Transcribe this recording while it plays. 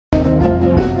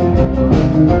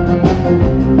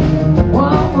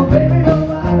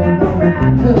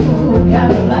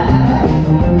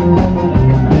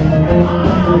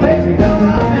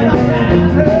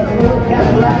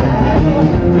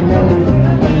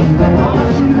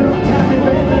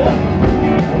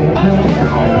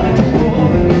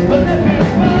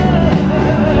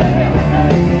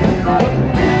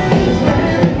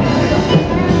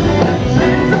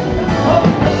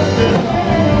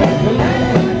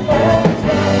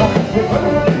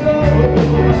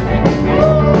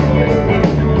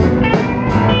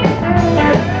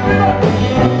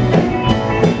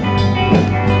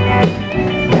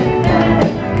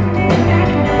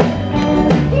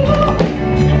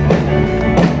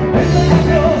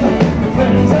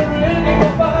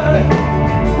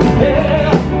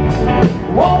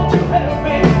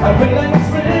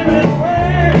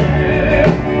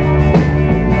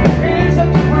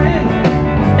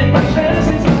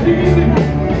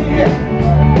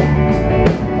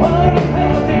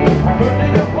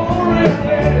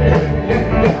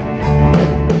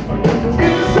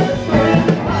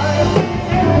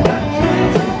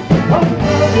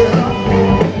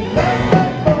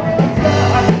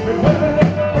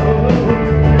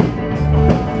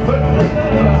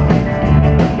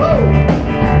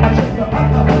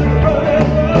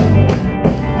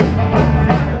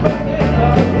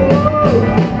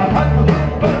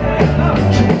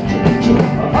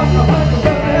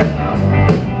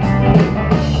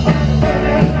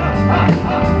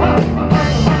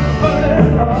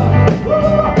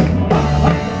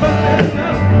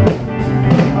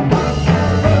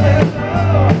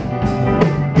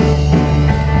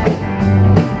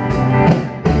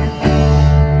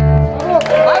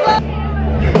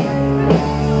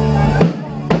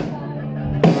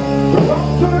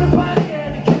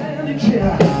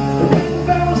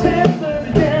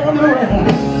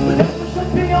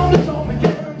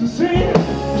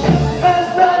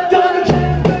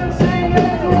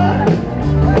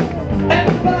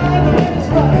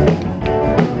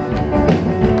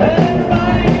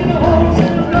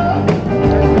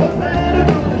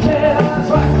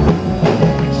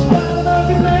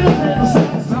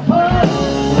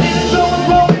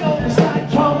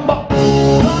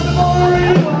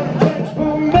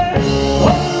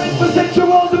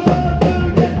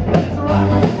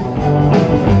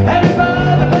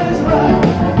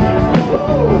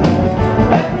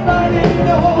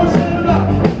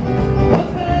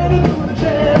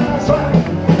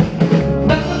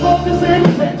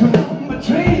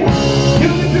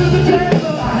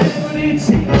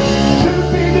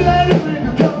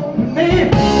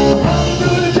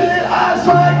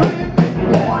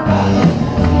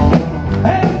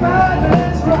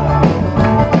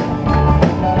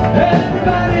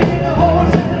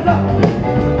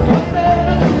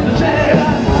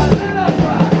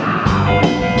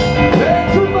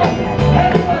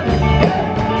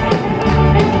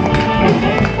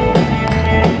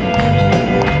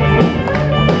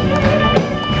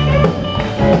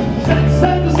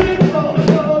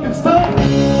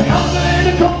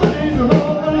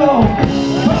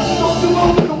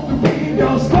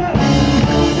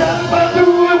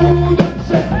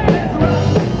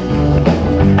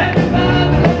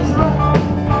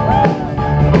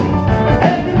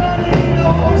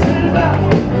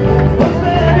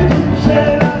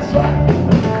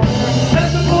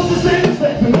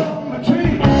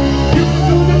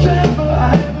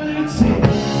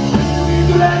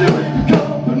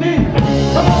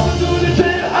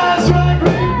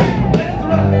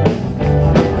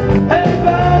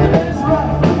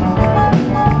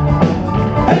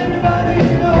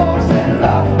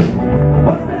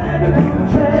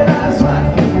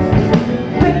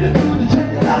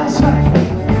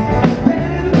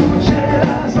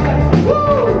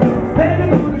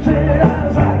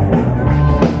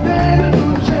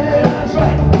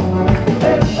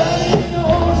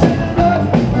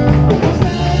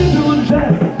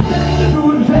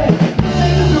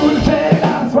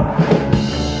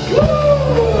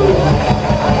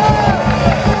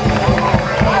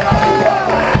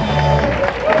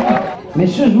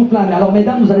Messieurs, je vous plains, mais alors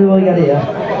mesdames, vous allez vous régaler. Hein.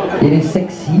 Il est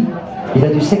sexy, il a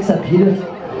du sex appeal,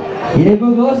 il est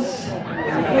beau gosse,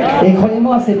 et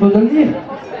croyez-moi, c'est peu de le dire.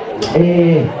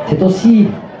 Et c'est aussi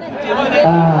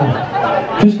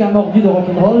plus qu'un mordu de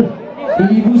rock'n'roll.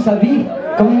 Il y voue sa vie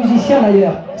comme musicien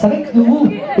d'ailleurs. Vous savez que vous,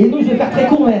 et nous, je vais faire très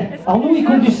court, mais en nous, il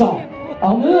coule du sang.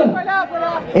 En eux,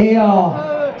 et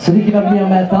celui qui va venir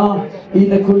maintenant, il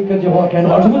ne coule que du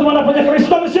rock'n'roll. Je vous demande d'applaudir pour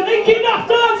l'histoire, monsieur Ricky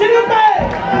Norton, s'il vous plaît.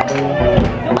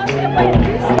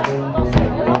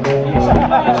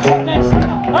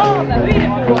 Ah bah oui,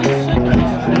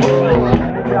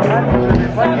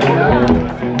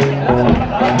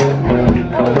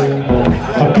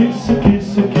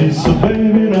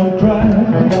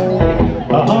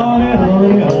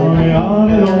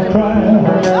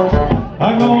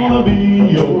 gonna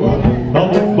be your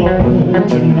lover boy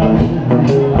tonight.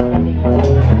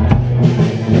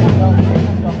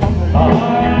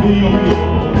 I'll be your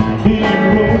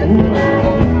hero.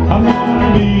 I'm gonna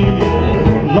be your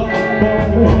lover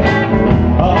boy.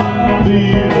 I'll be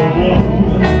the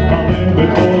one I'll live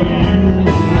before you.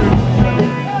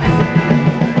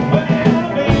 Well,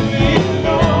 baby, you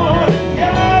know you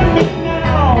got me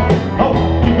now. Oh,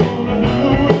 you're gonna do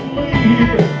with me.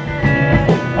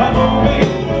 I'm gonna be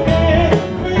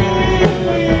free.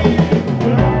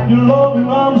 Your loving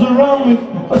arms around me,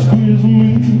 squeeze me.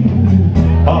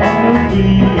 I'll be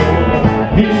your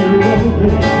hero.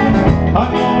 I'm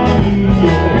gonna be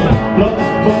your lover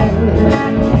boy.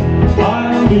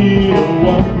 I'll be the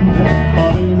one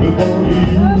I'll live before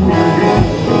you.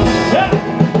 Yeah!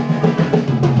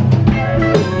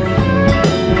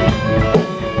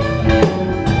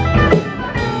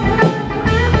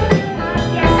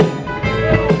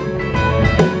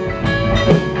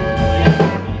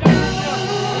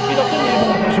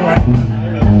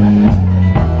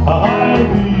 I'll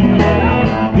be your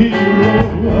hero.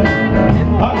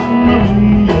 I'm gonna be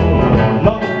your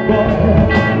lover boy.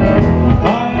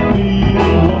 I'll be the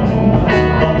one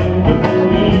I'll live before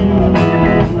you.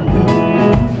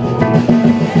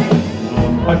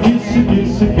 I kiss you,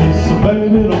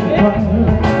 baby, don't cry.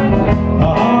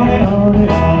 Honey, honey,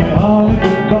 honey, honey,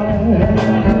 goodbye.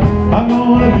 I'm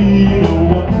gonna be the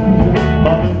one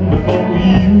I'll live before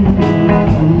you.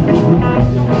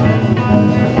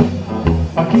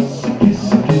 I kiss you,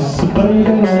 baby,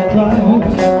 don't cry.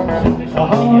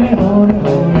 Honey, honey,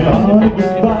 honey, honey,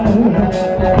 goodbye.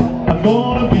 I'm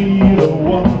gonna be the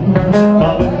one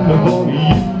I'll live before you.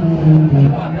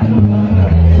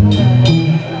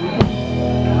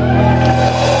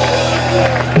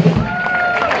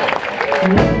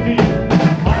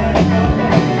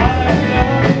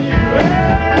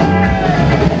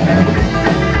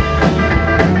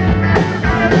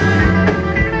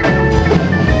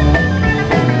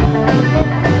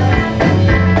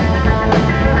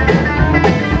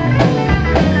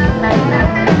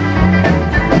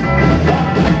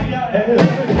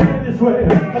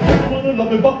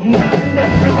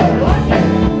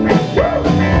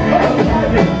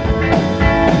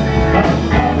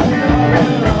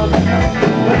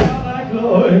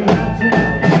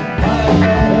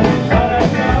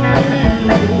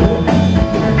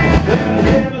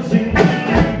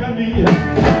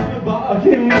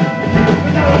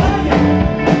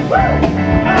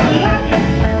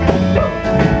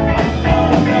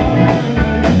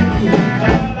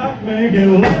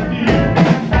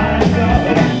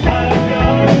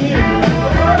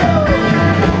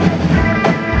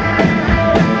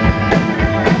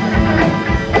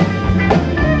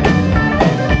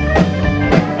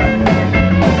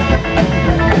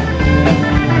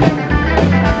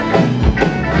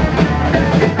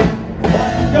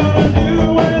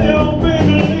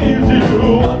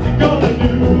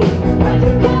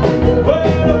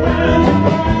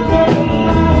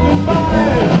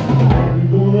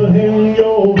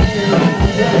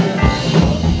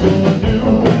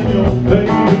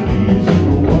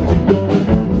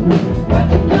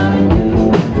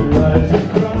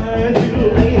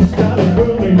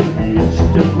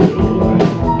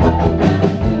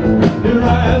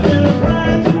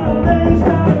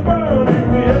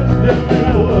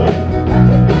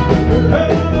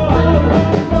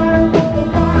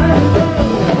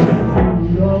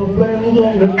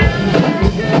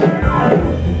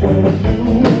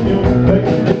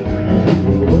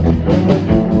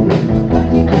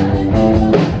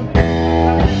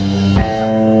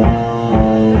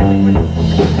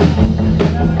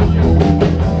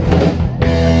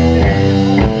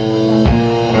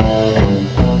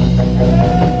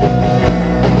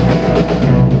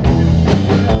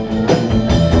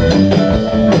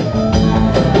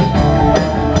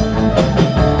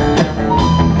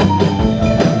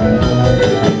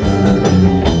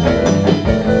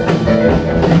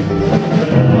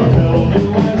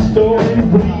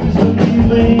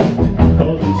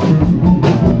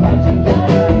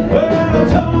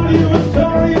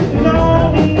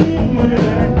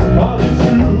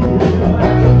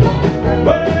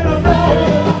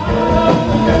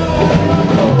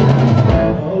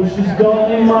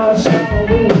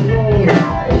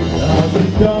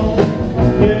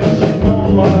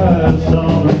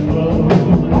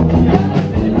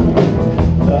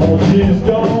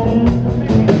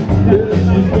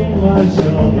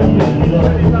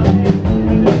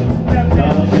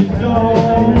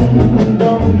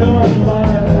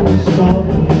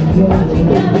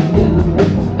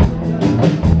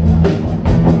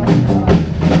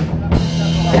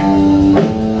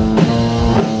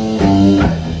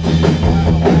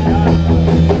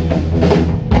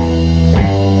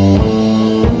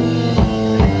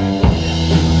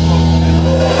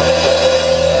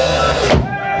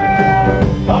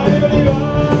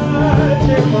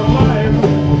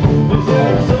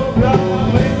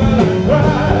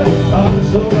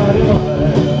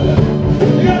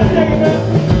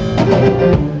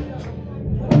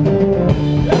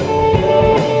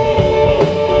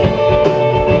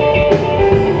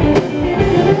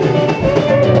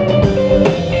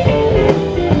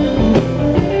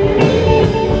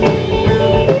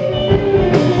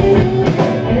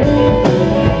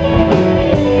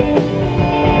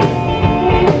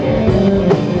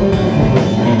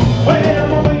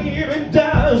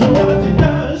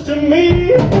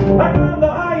 I climb the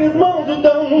highest mountain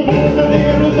down to the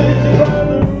nearest edge of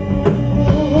the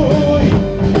road.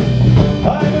 I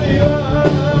believe I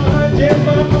changed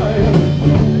my mind.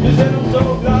 You said I'm so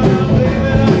glad I'm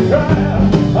living, I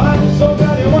cry. I'm so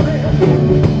glad you went.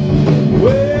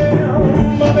 Well,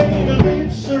 my baby's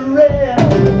lips are red,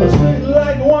 sweet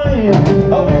like wine.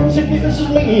 Oh, when she kisses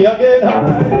me, I get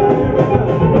high.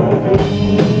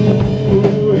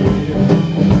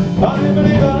 I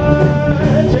believe I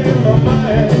changed my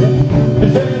mind. You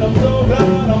said I'm so glad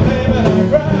I'm living, I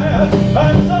cry.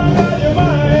 I'm so glad you're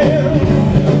mine.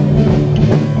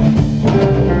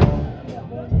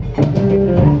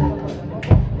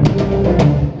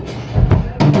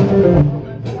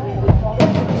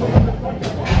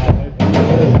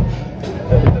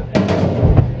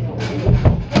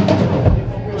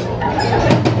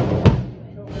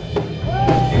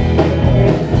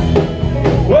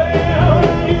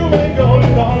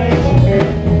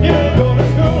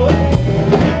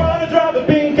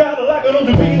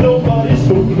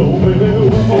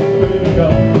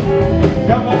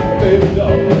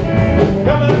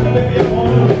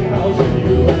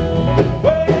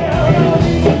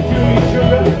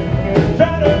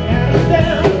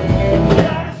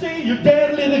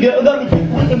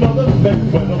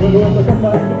 Come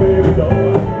back, baby doll.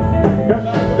 Come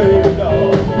back, baby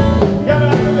doll. Come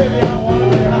back, baby, I wanna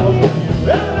be house with you.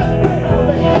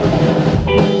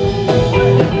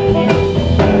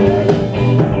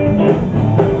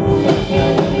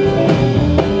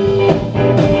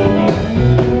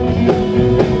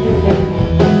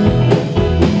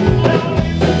 Now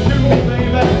listen to me,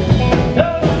 baby.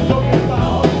 Tell me what I'm talking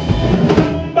about.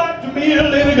 Come back to me,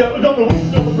 little girl.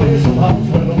 Gonna play some house.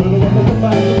 Come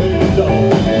back, baby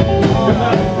doll. Come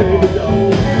back, baby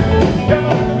doll. Come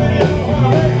back, baby, I wanna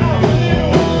lay out with you.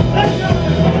 Let's go.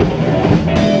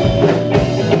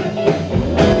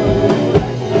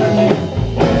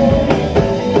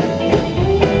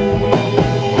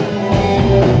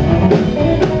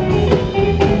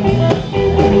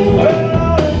 Well,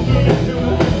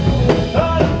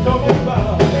 I'm talking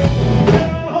about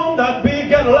getting home that big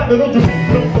Cadillac. Don't you think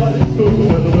nobody's good?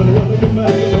 Well, come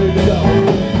back, baby doll.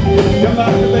 Come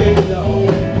back, baby doll.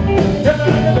 Come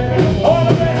back, baby. I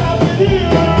wanna lay out with you.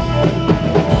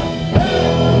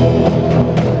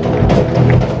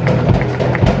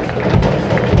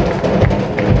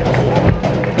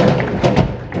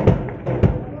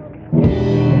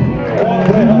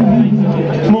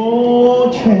 More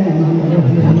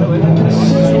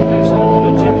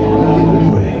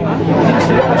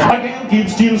I can't keep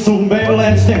still so bad,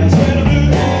 let's dance.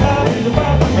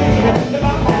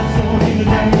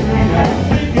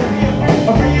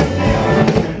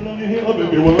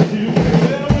 Baby, won't you?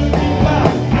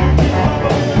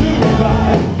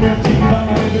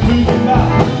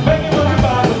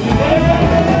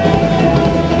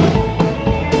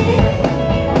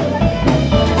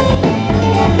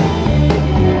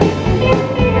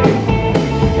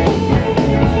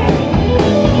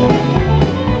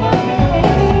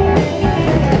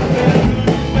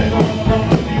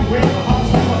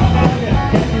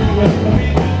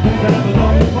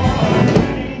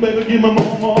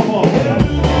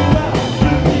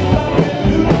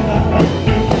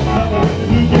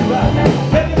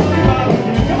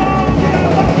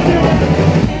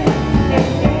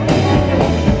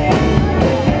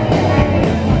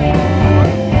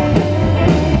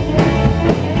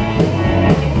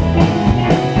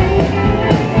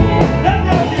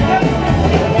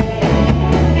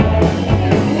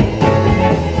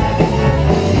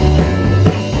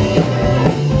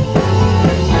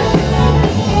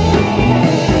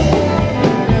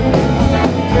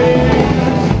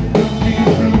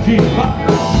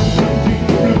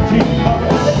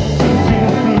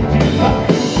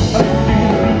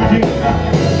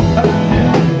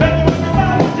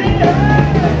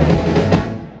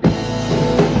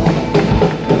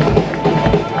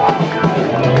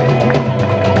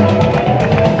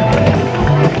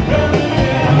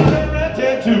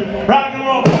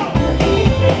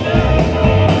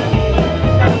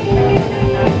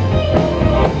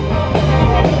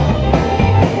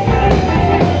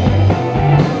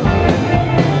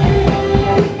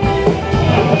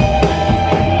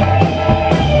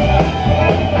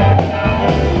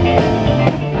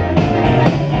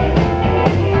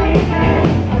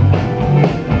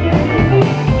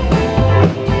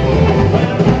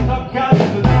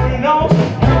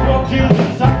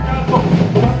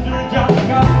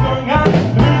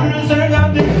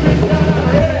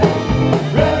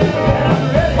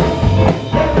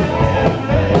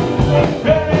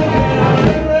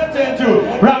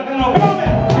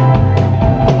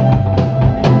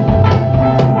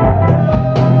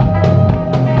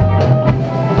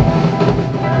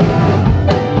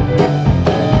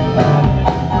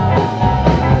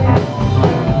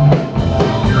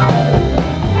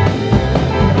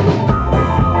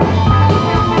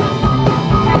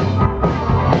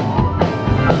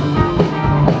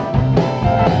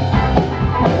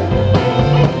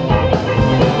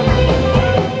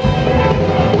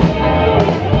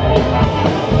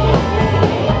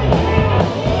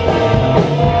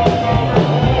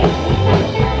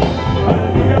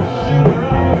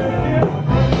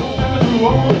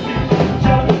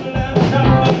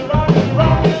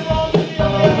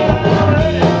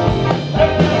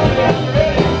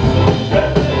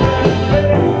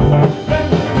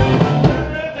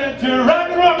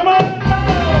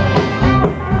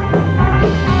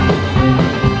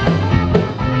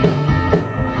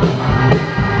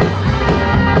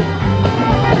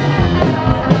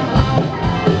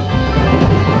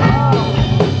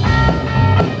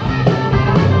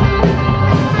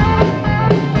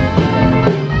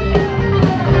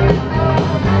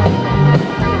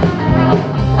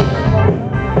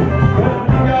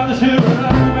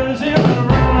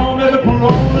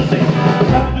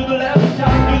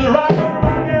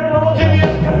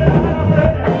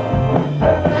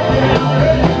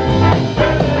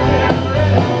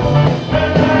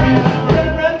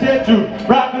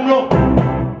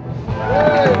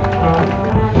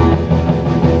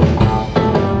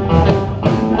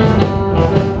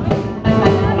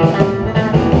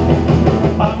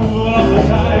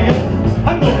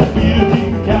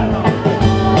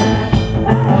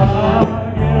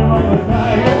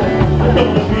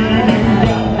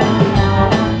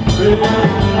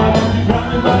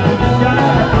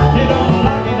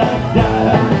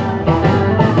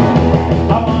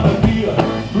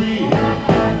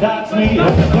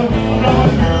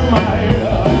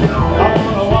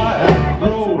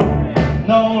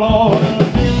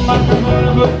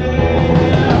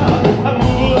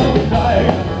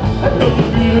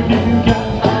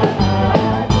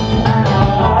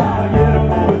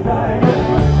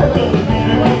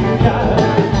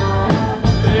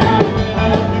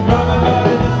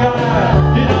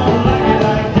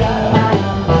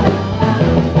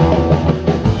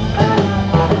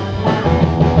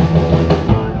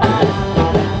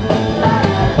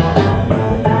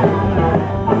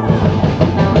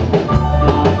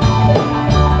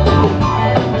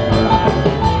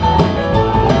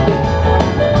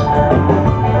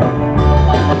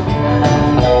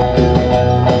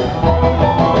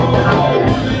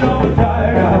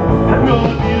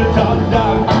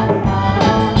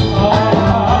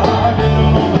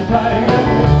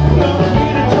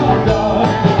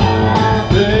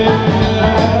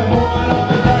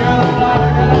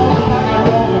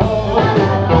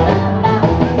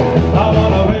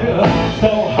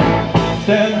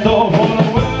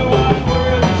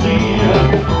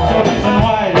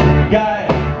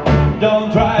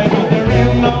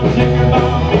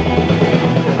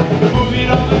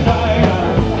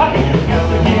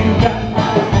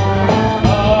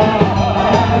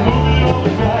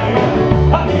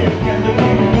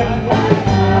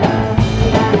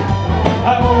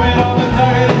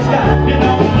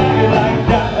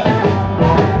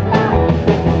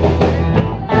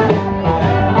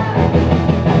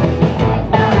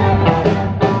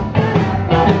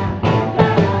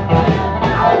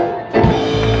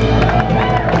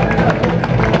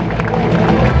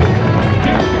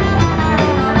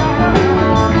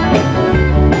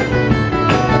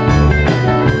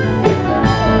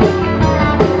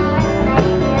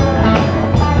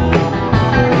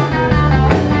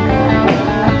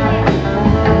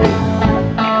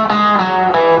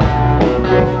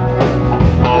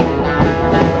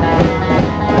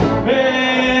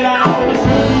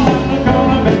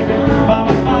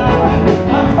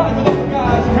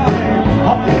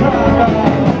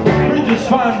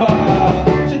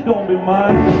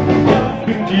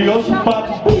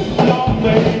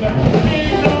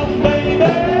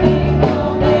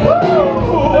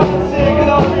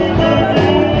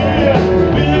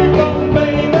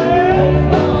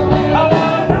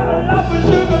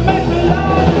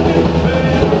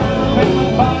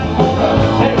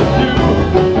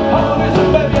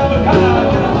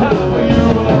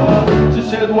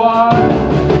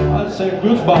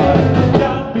 goodbye.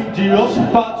 Can't be just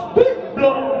fat, big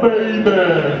blood, baby.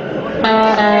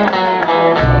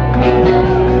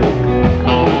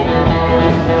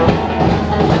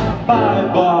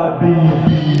 Bye-bye,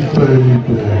 baby.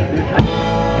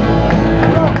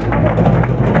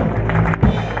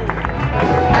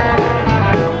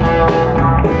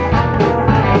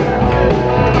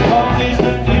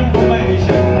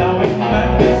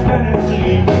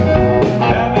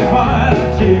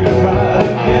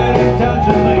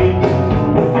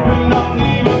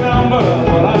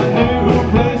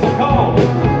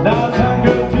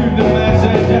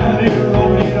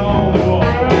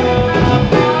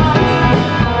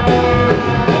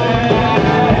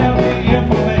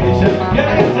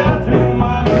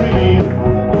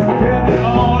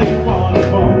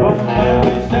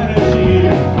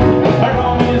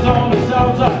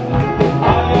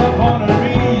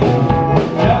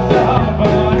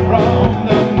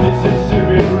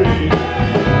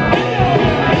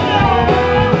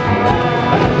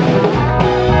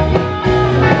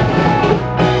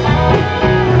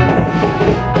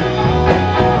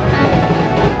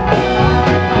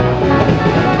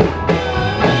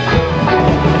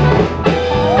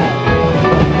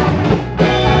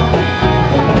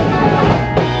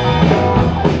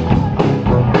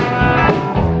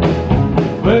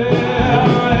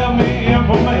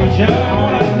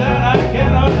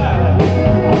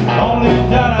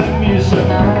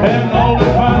 And all the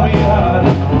fun we had,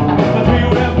 but we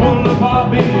were full of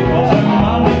Bobby, and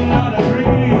I did not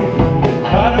agree.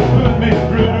 Had to put me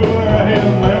through to where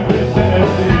him every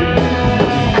Tennessee.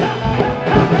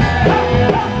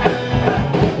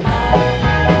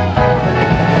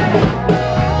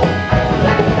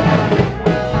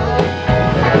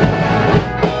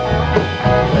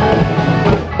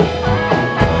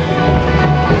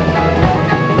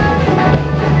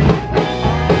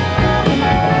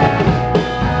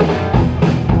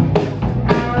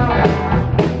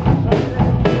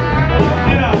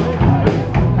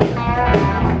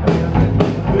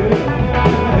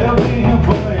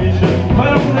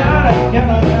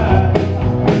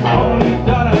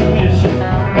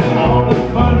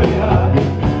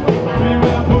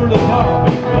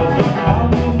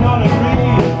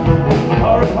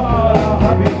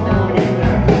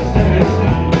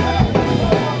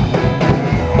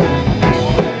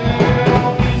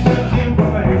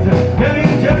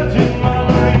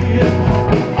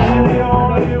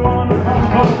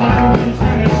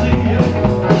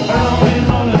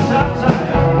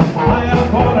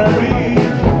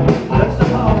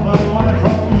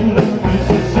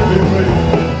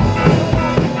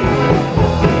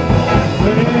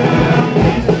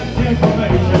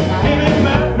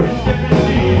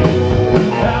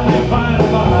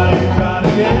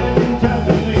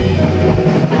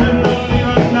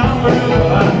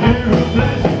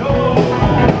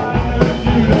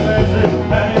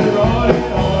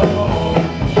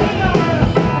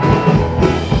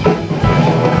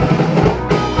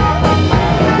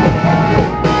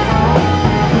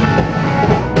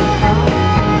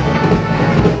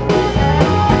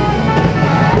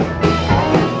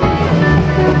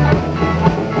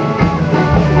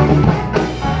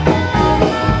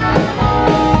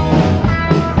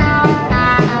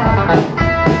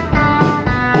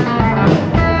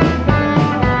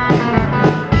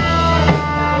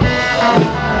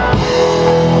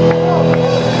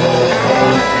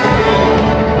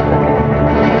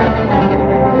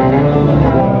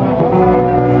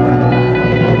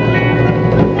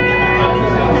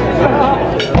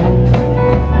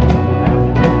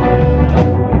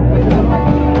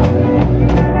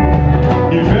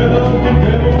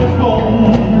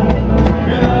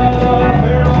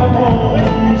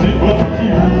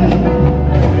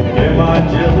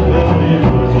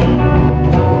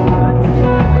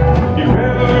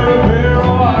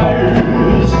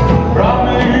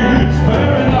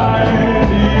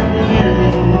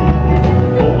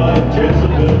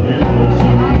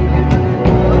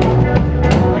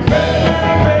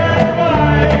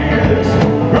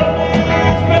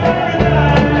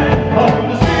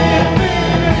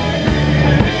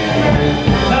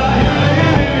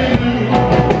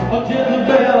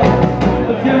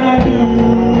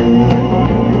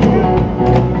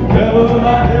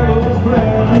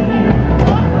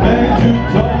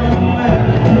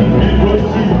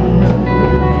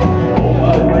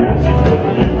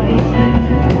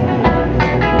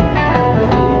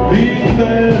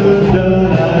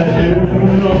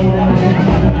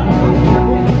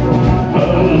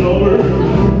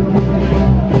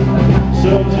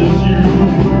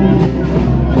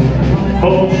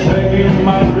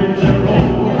 My dreams and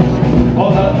rolls,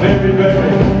 all that very,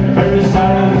 very, very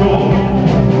sad and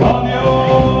cold.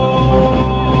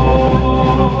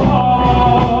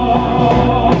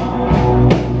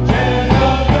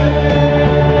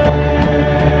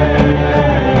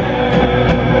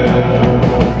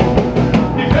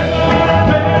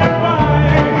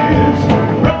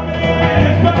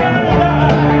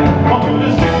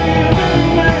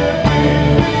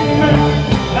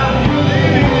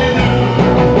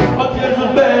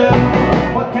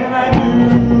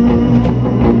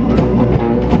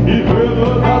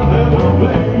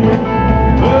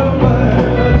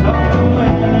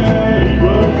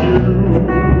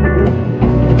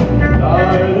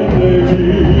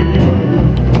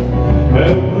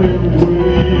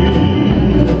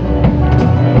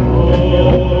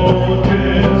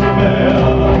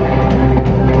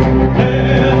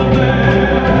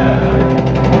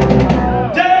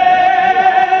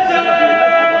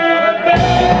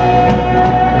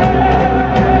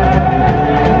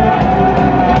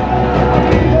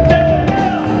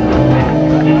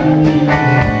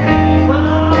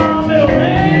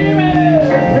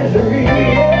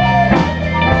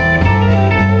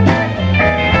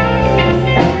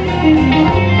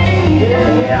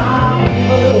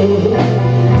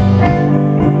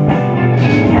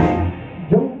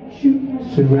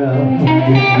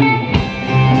 I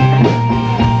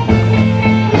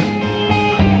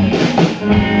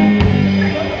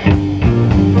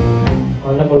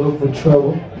never look for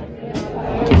trouble.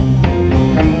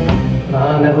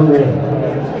 I never will.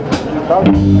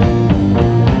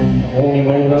 Only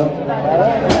made up.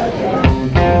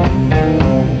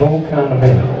 Don't kind of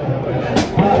hell.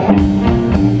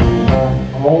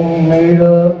 I'm only made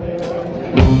up.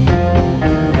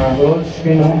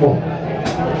 Bloodstream no more.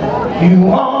 You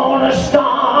wanna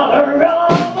start a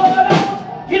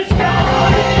rumble? You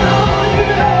start it on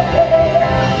your head.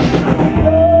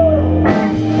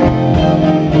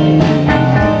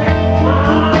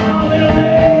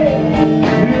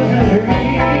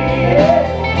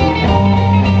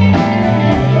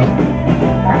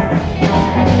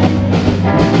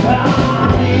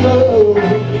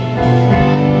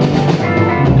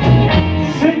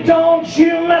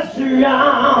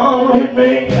 Around with me.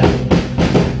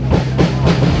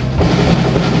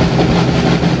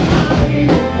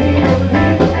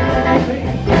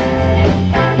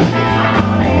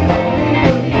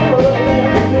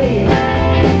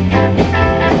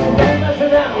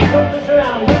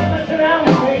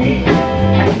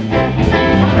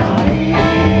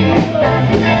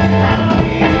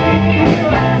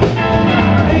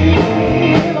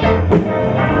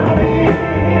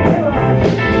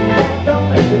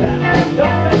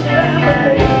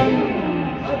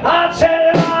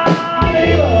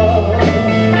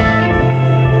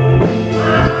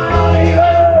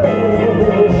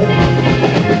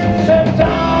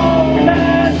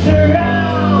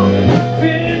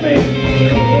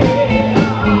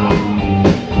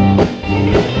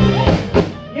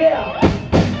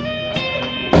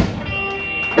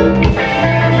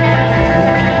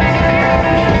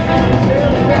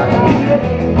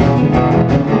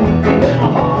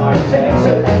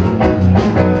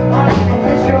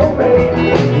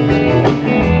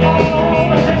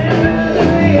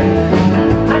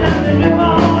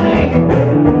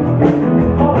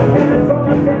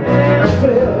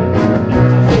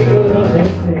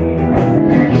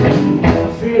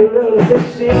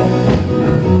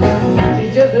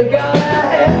 She's just a girl I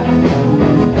have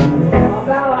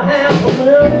about a half a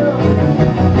million.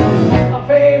 I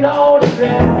fame on the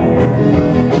ground.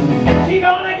 She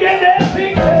gonna get that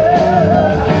picture.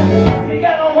 She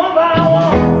got them one by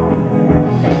one.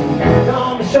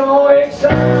 I'm so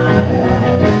excited.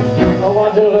 I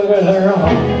want to look at her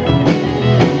arm.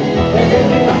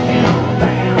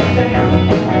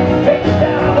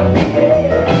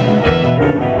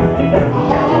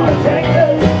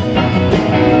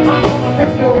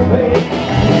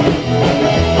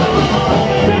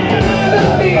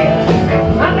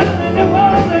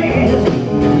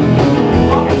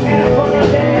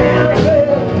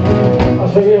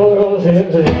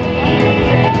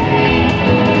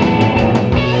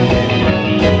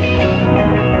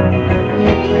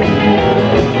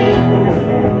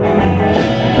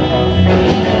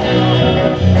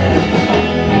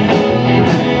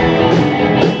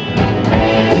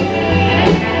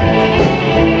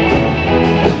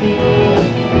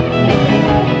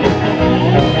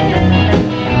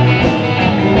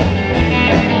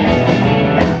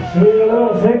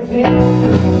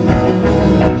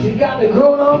 She got the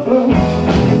grown-up blues.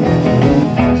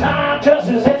 Time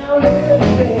dresses down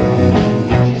everything.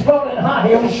 She's rolling high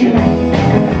heel shoes.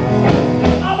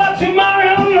 How about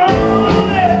tomorrow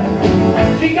morning?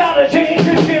 She gotta change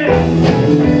her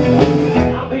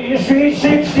tune. I'll be a sweet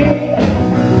 16.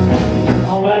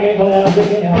 I'm back in class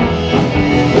again.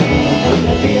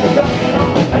 She'll be a rockin' on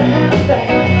the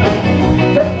bandstand.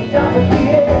 Take the top of the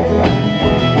air.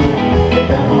 Get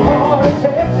down the hard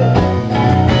Texas.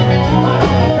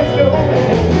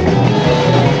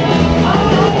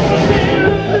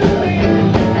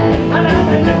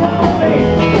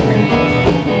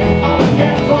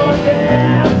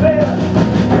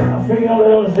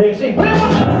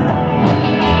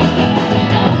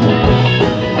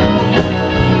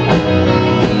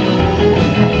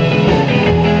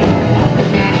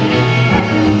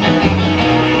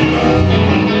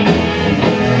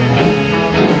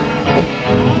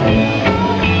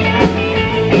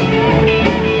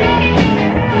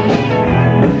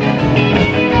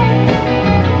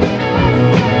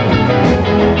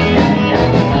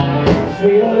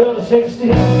 Sweet little 60.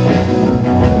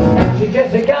 She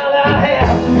just a guy that I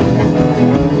have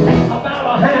about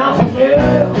a half a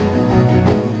million.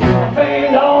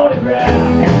 Famed on the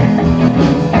ground.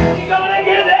 She gonna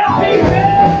get that picture.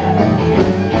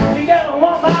 She got them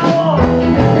one by one.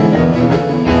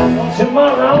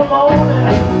 Tomorrow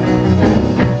morning.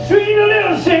 Sweet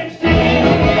little 60.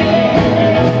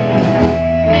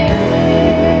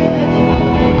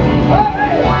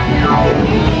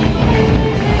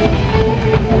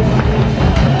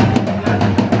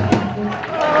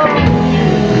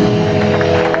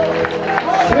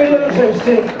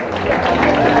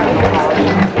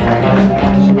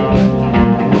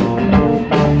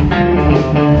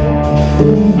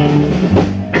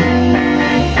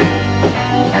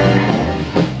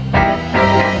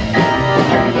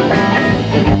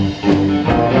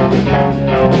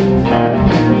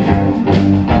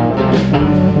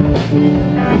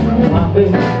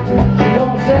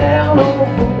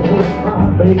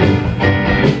 baby.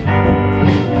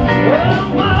 Well,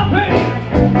 my baby,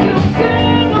 you don't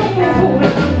stand no fool,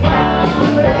 my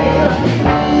baby.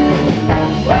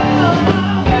 Well,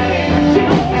 my baby, she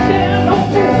don't stand no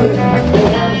fool.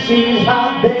 When she's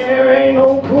out there, ain't no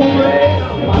cooling,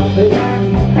 my baby.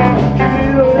 You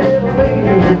little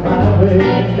baby, my baby.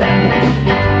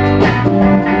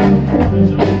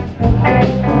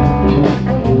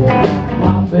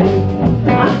 My baby,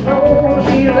 I know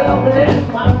she loves me,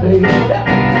 my baby.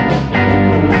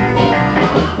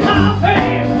 My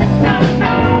baby, I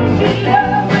know she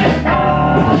loves me, my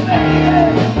baby.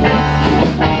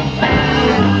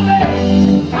 My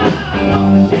baby, I know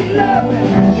she loves me.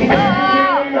 She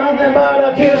doesn't do nothing but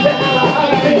a kiss and a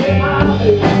hug, baby, my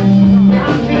baby.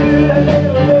 I'm you,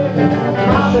 little baby,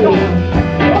 my baby.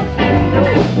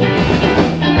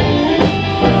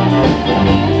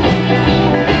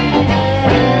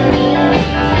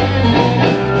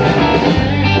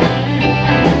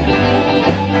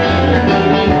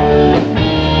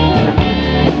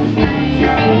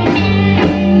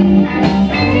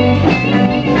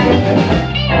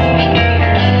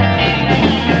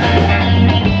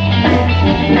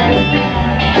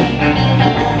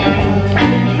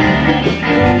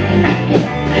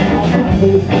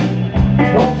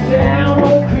 Don't sound no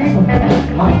creeper,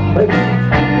 my baby.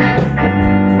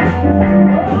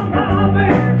 My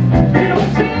baby, she don't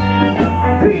stand no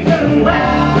creeping, my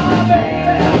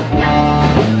baby.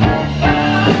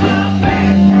 My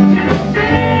baby, she don't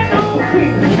stand no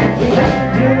creeping. She doesn't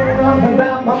do nothing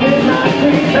about my midnight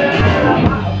creeping,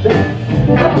 my baby.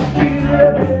 Don't you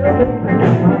little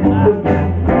baby,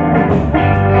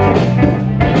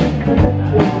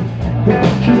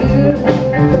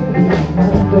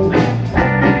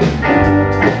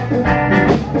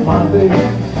 my baby.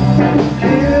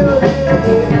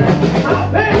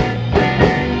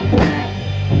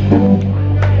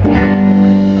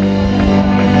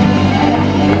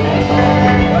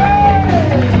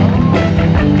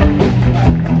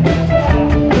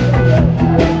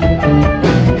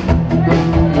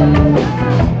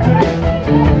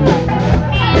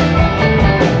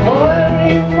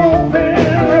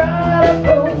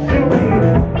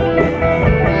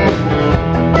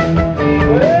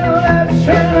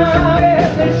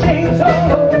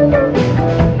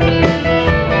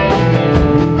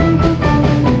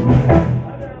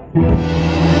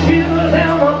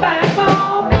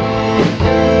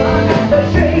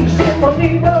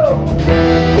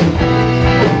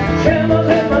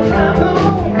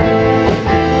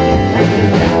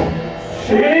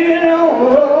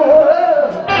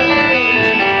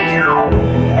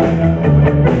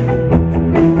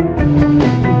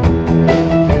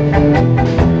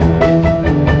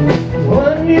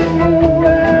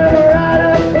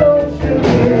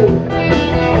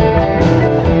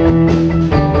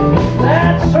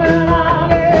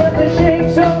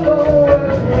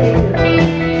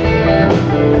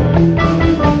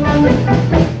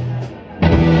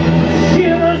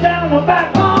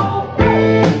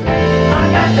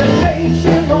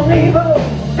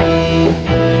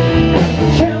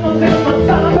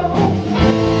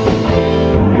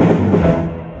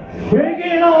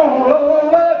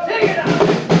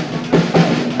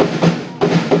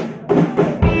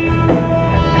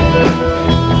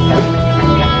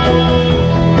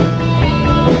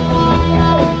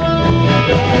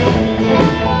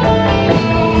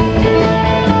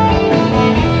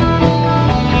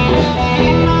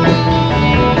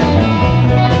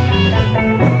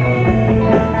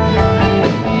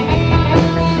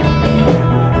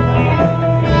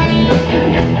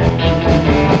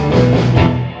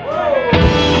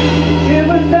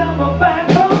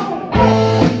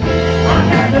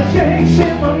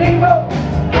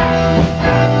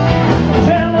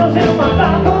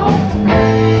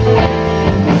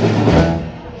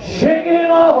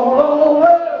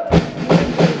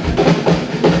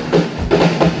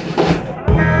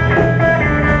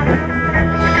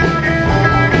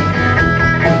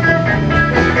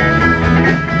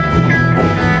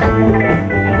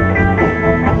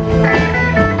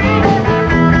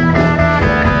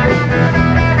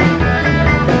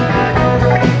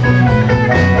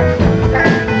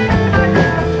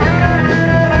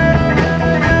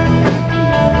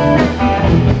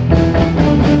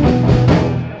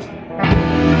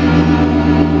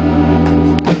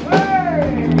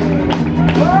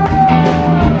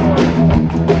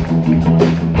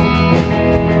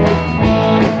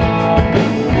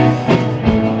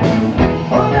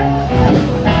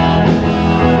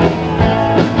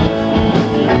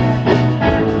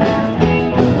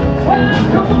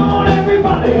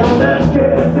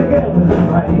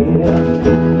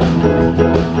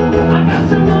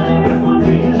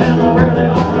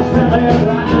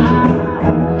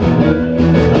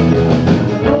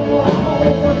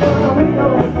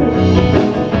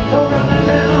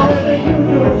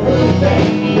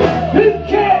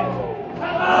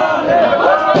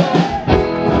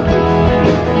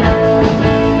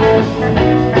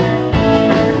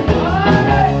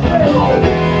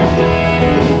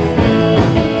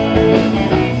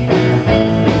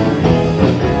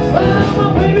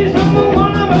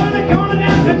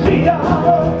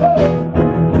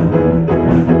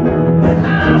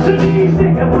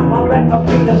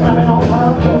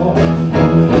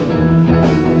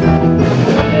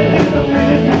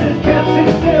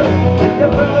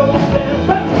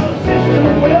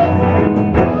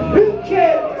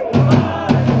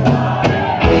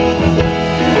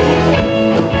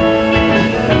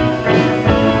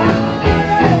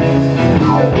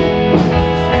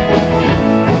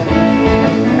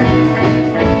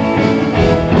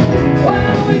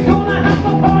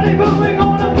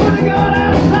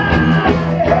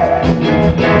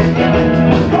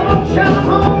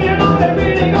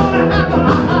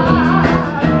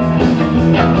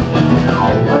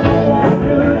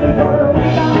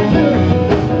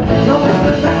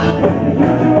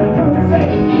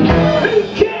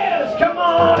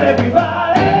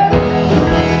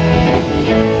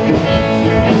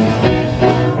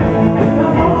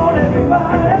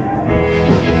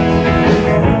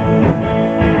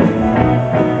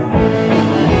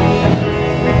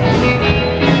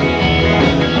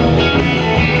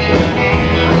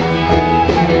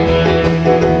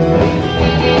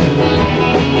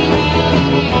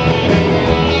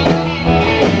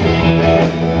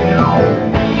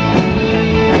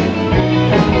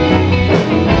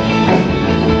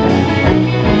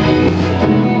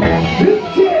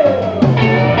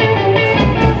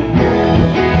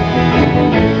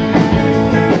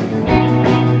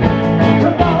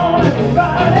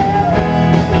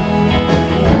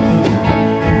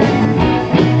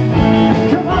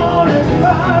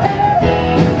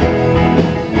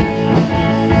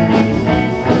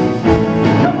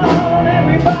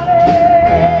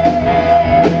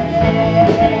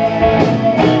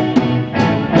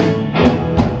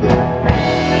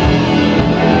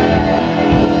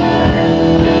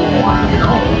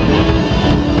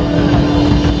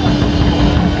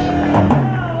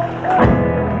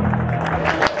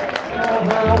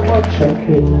 much I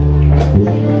care.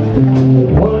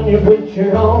 When you put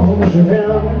your arms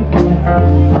around me, I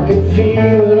can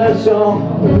feel that's all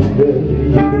that you give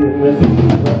me.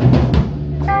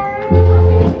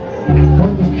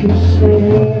 When you kiss me,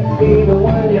 fever,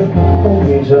 when you hold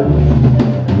me tight.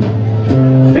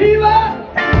 Fever!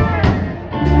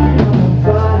 I'm on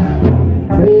fire,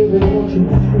 baby, won't you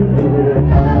feel it?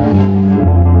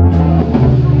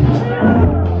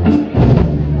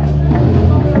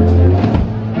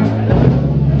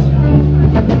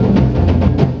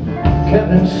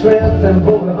 Captain Smith and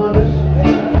Pocahontas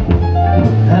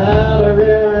had a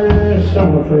rare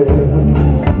summer fair.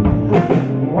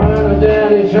 When her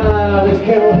daddy tried to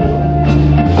kill her,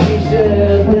 she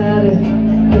said, Daddy,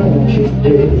 don't you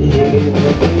dare give me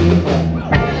fever.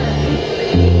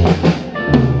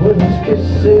 With his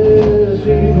kisses,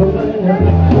 fever, man,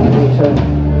 he said,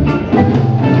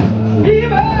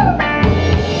 fever!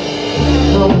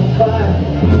 I'm on fire,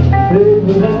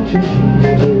 baby, don't you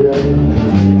feel it?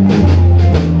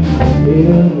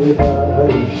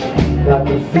 Everybody's got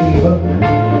the fever.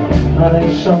 I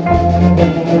think someone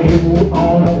you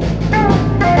all know.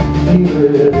 Fever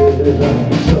is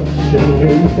such a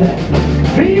new thing.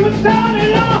 Fever started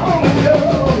long ago,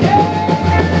 yeah.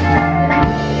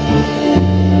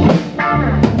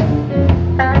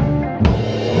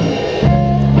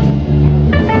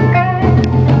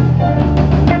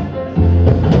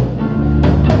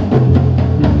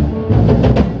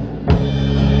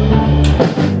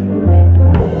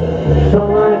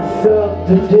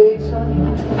 The daytime,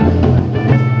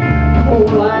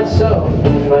 lights up the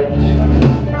night.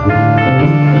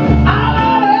 I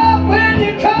love when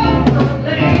you call my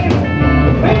name.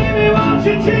 Baby, won't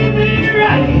you treat me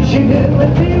right? You give me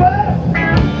fever.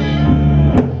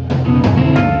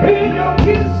 In your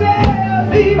kisses,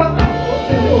 fever, all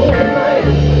through the night.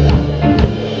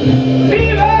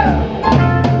 Fever,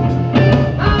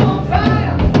 I'm on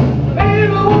fire. Baby,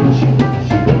 won't you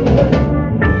treat me right?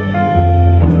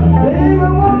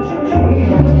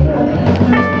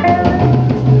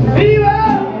 Fever,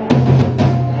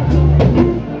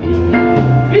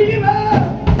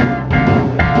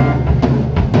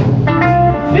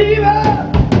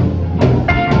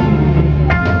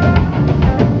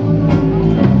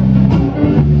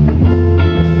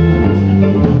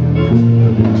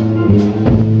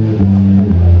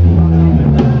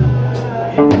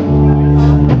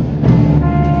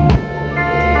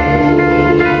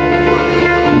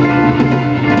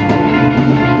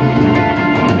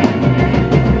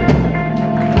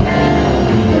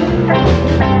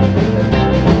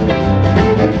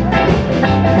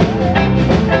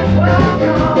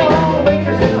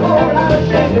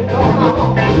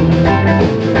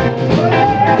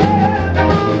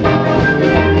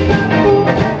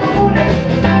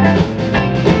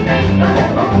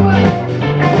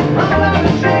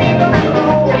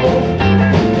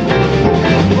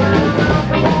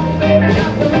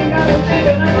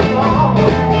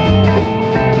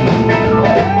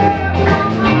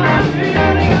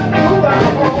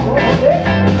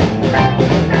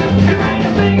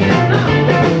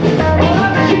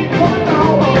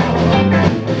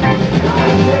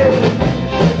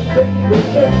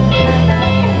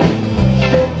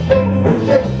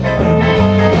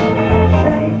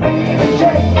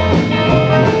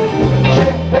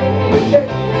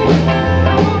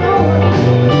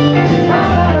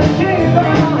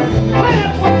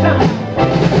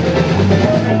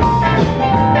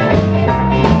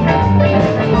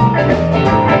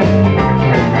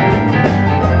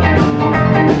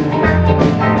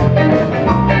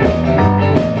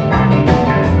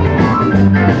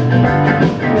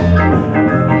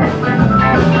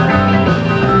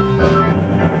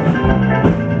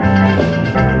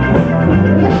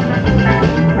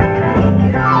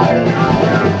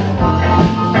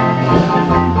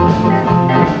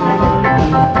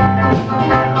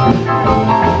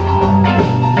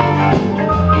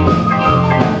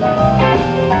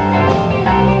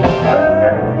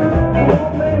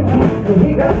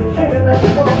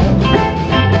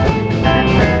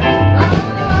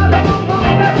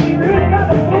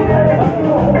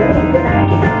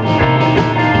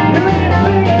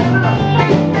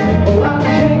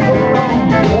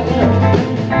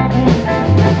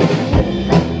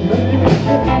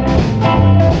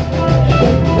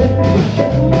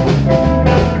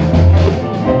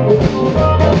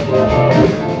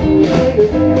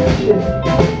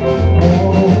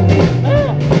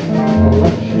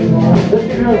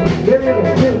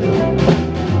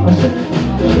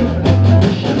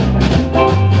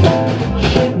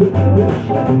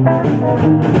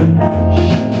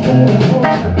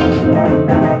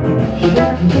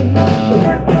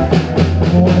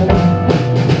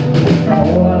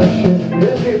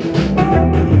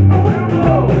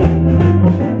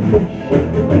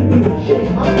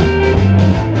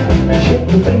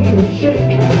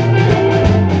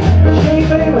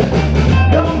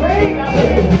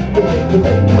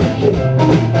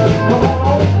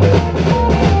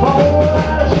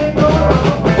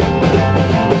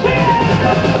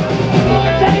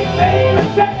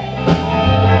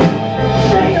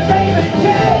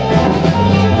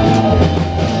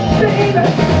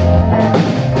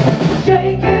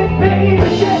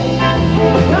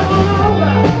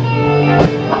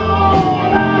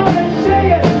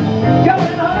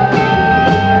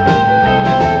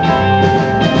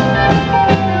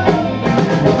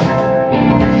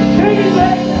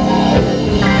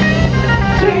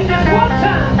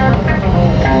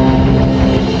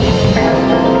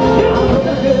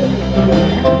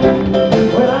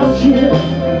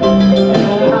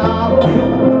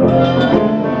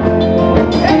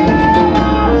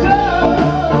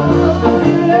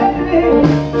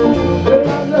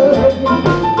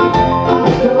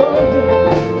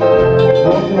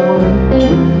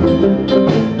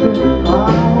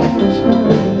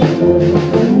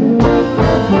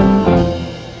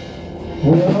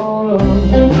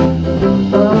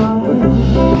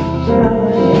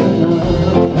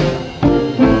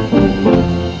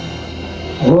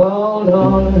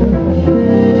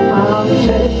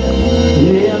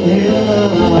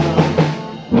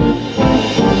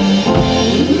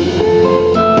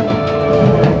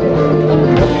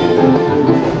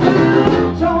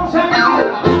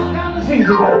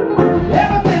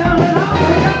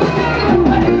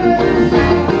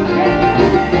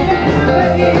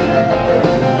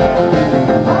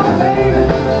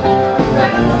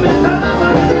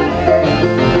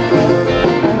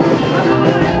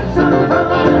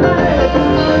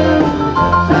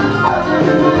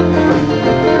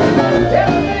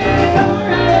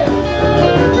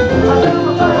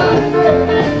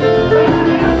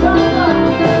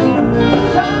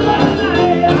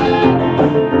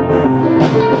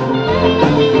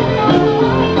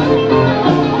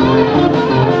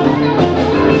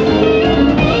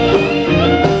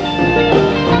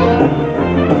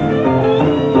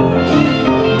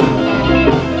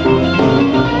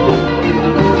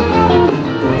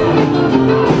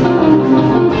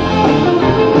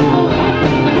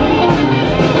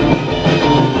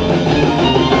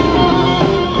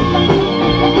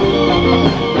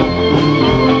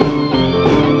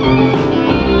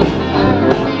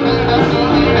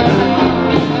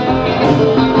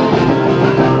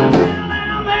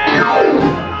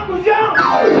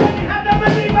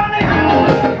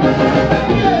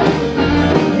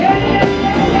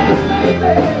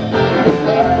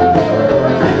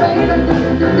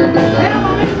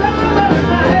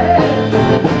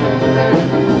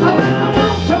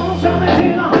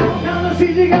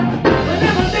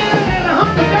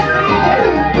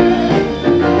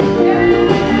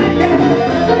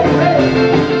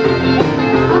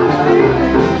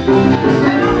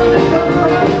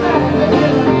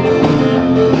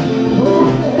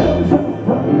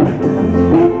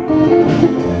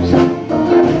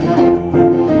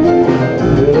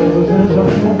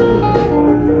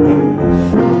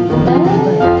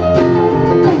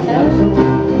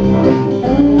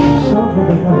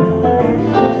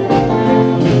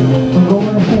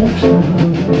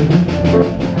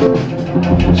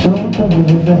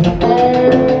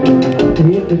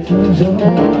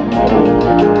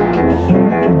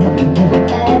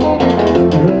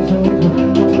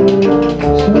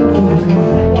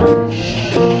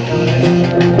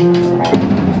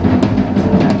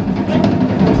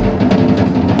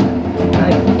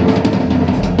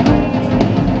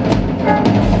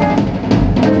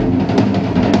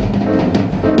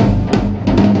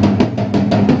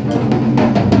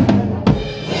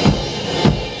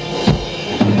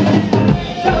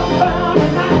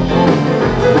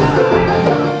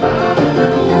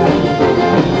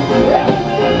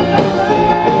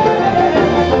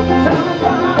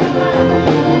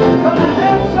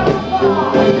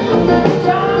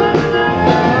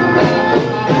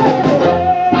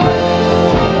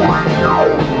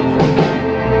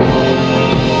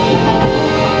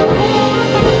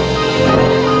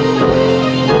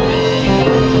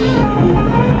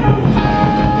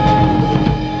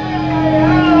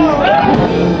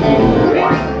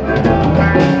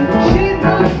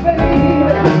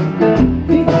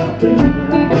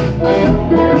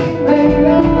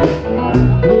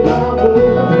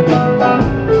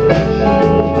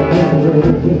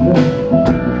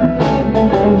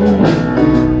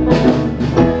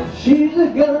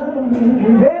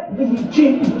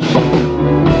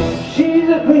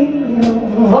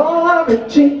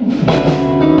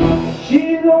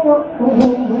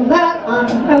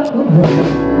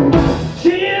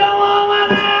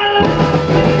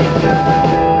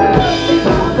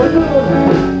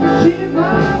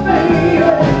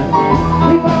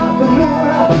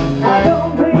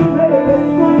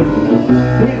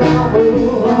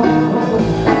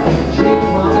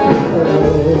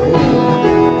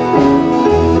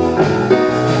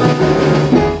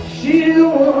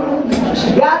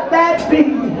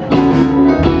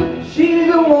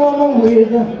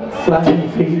 Flying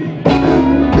feet.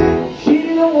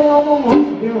 She's a woman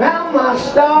walking around my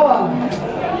star.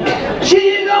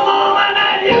 She's a woman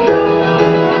that you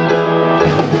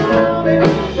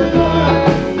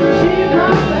she's my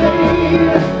lady.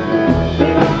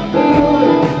 She's my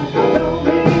fool. Don't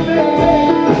be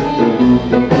bad.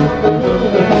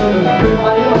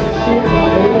 She's my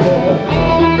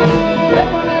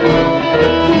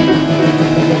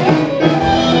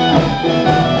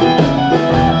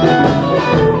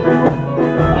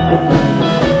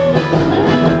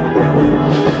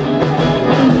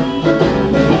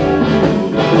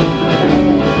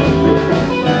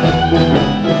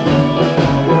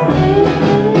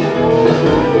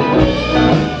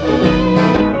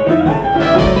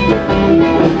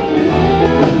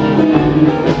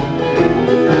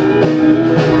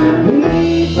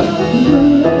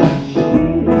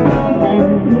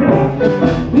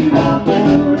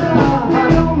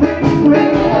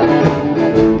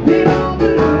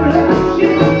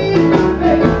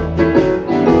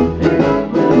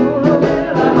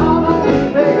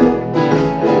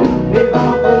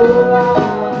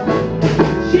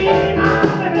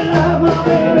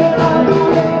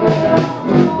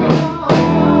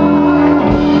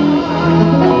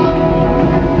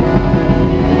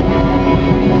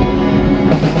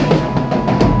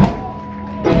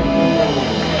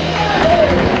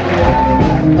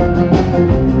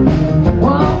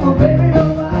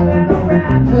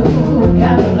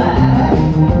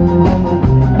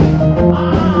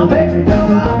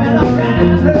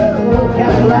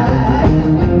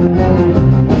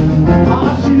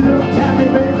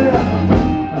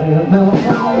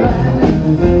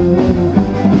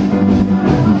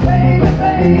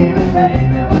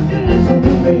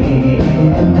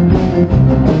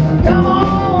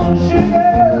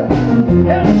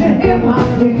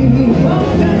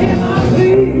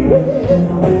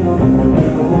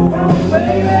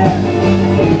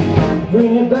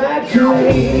bring it back to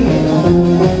me.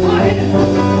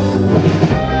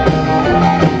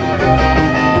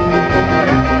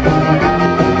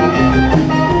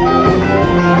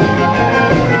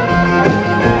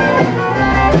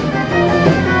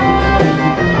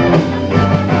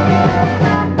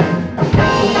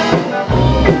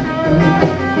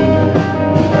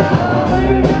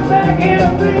 Back in a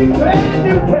big brand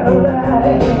new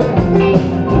Cadillac.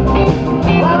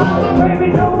 Baby,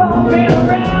 don't walk in a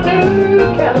brand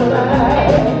new Cadillac.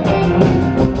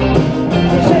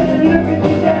 She said, look at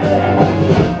me,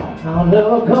 daddy, I'll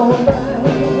never come back.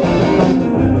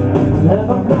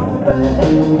 Never come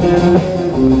back.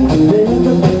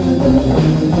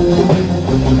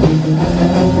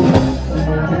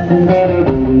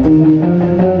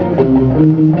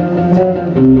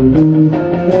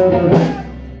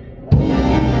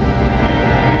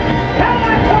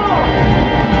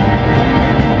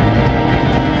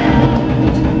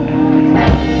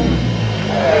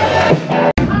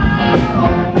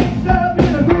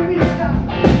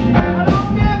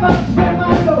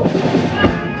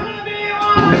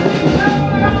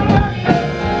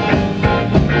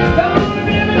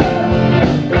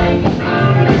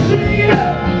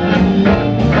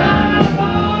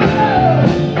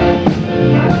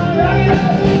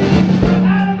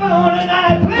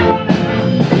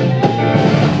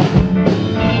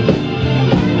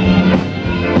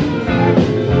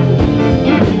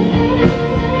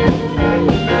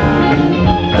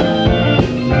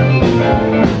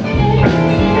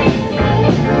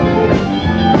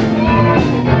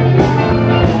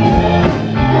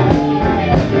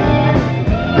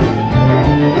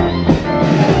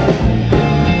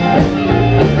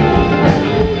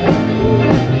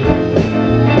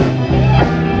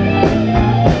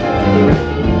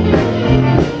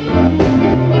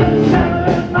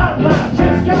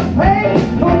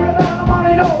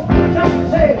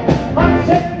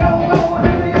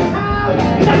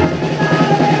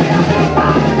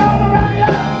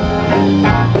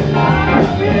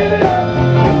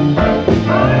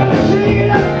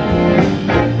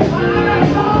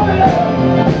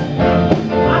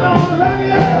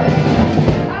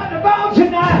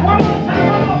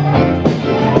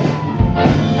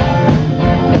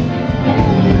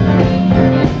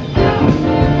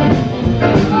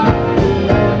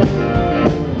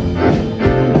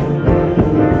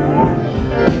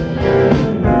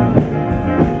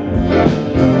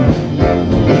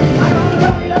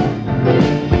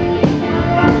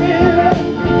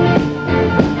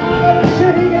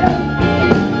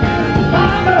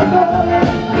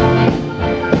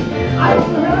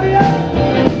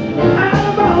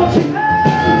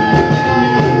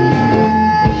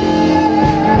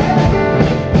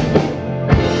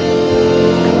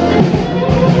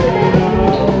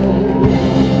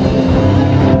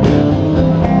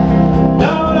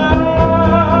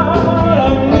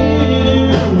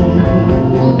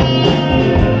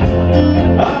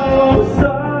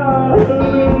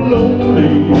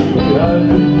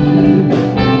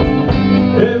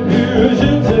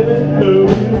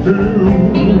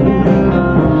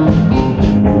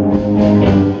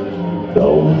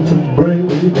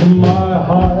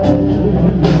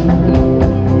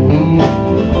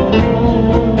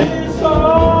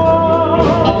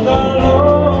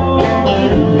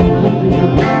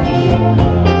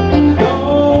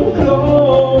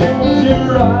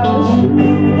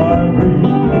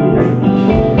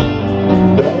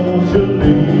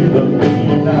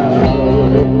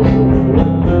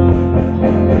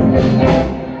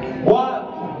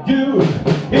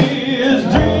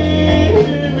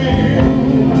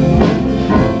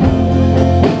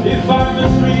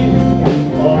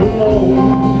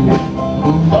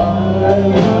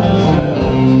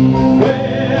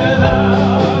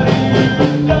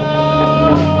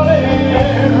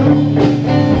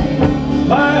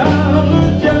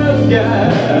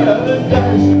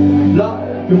 paradise,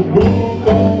 like a book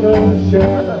on a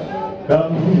shelf,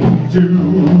 come to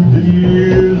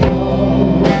these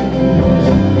arms.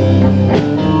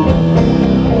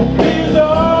 These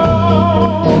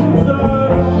arms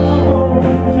are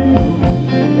empty.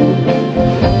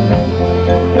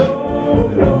 Don't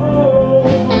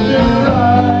close your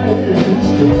eyes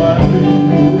to my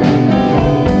dreams.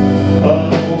 I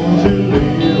want to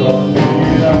live on the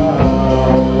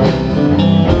hours.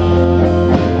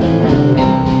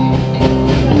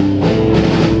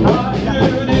 What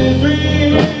good is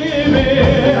dreaming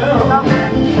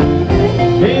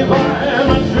if I'm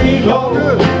a street all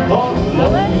alone,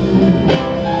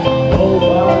 all by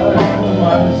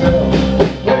myself,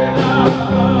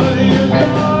 without you,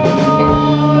 darling?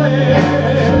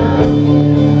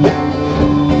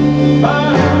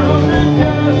 Bound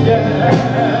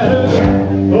together,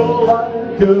 oh,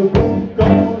 like a book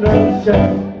on a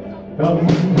shelf, come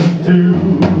to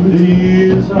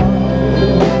these arms.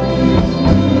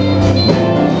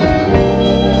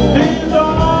 These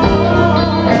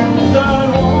arms that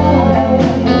want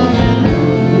you.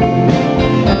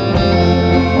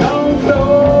 Don't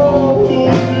close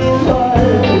your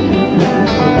eyes,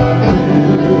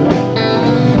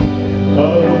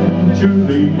 come to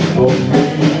leave for me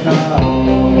now.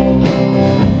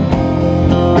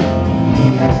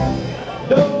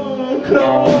 Don't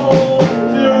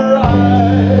close your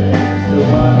eyes to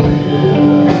my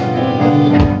ear.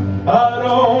 I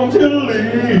don't you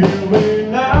leave me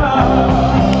now.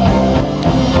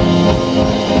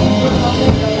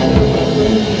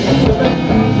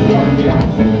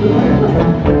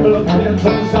 Look at the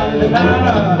sunshine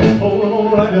tonight, hold on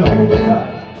like a hold tight.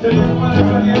 Till you want to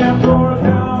turn your for a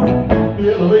town.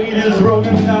 Feel the weight is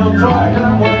broken down, so I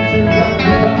got one, two,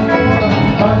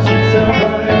 I should sell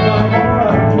right in my more. I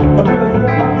feel the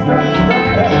I'm starting to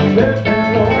let me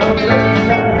know I'm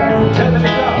ready to tell it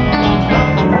out.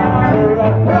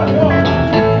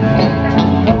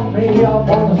 Call me up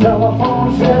on the telephone,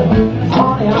 said,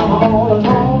 honey, I'm all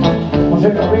alone. Well,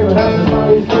 check out baby, that's the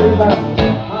money's free, but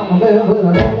I'm a live with a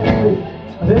lady.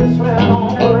 This went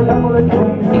on for a couple of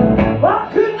days. I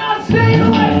could not stay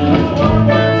away.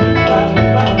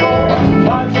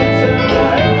 I should sell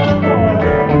right in my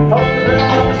more.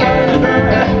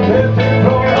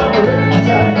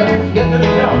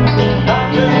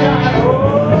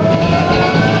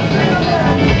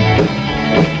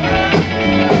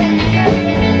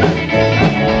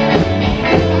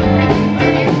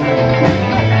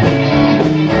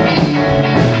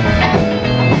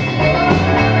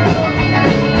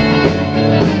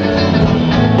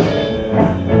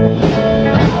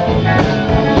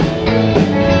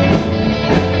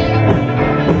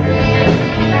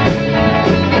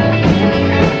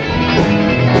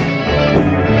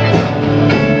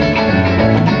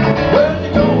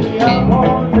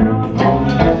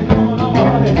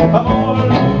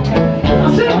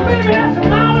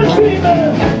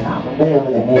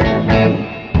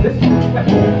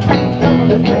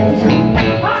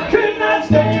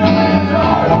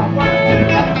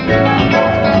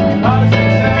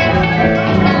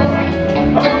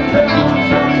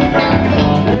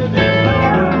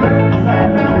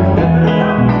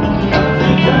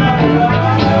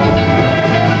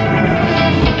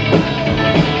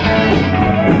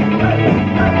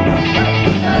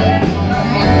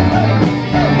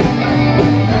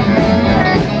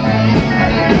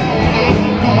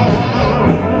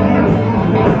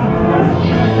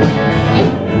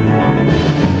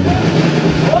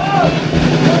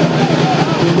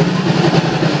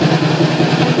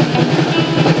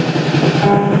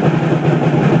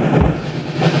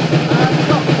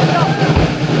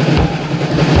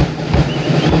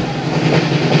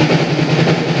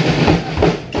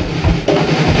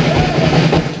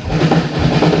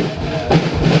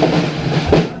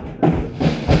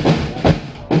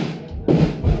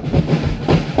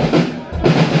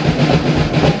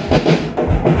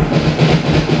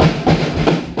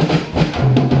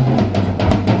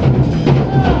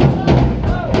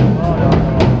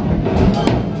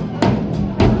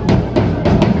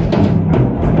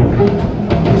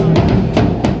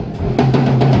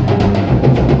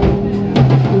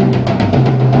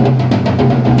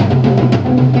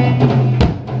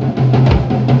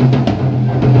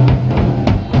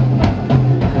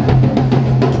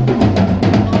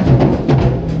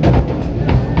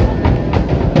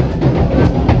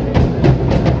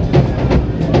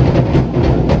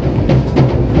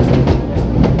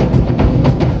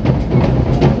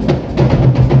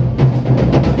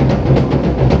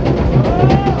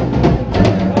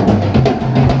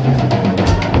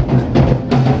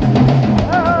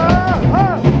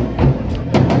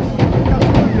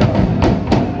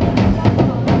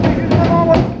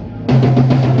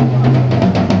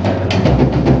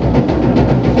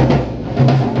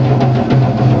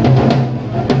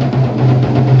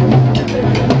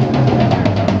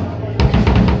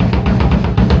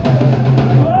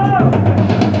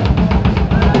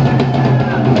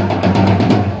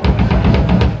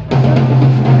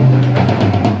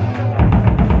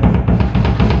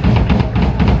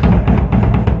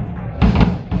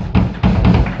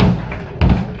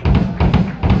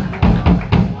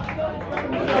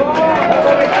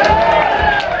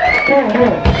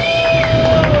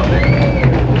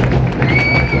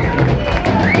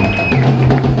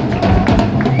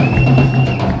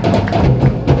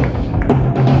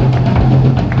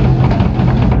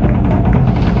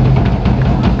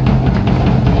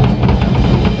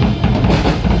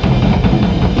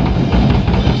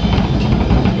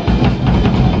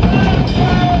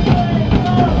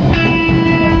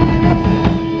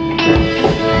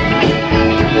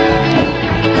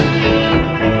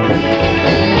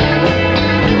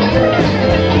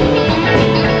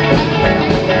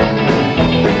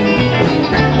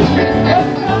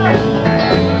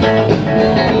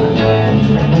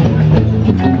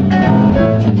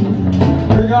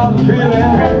 I'm feeling.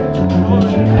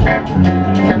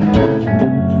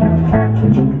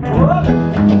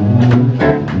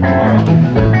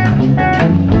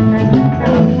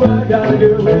 Oh, I gotta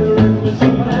get away from the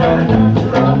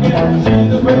machine.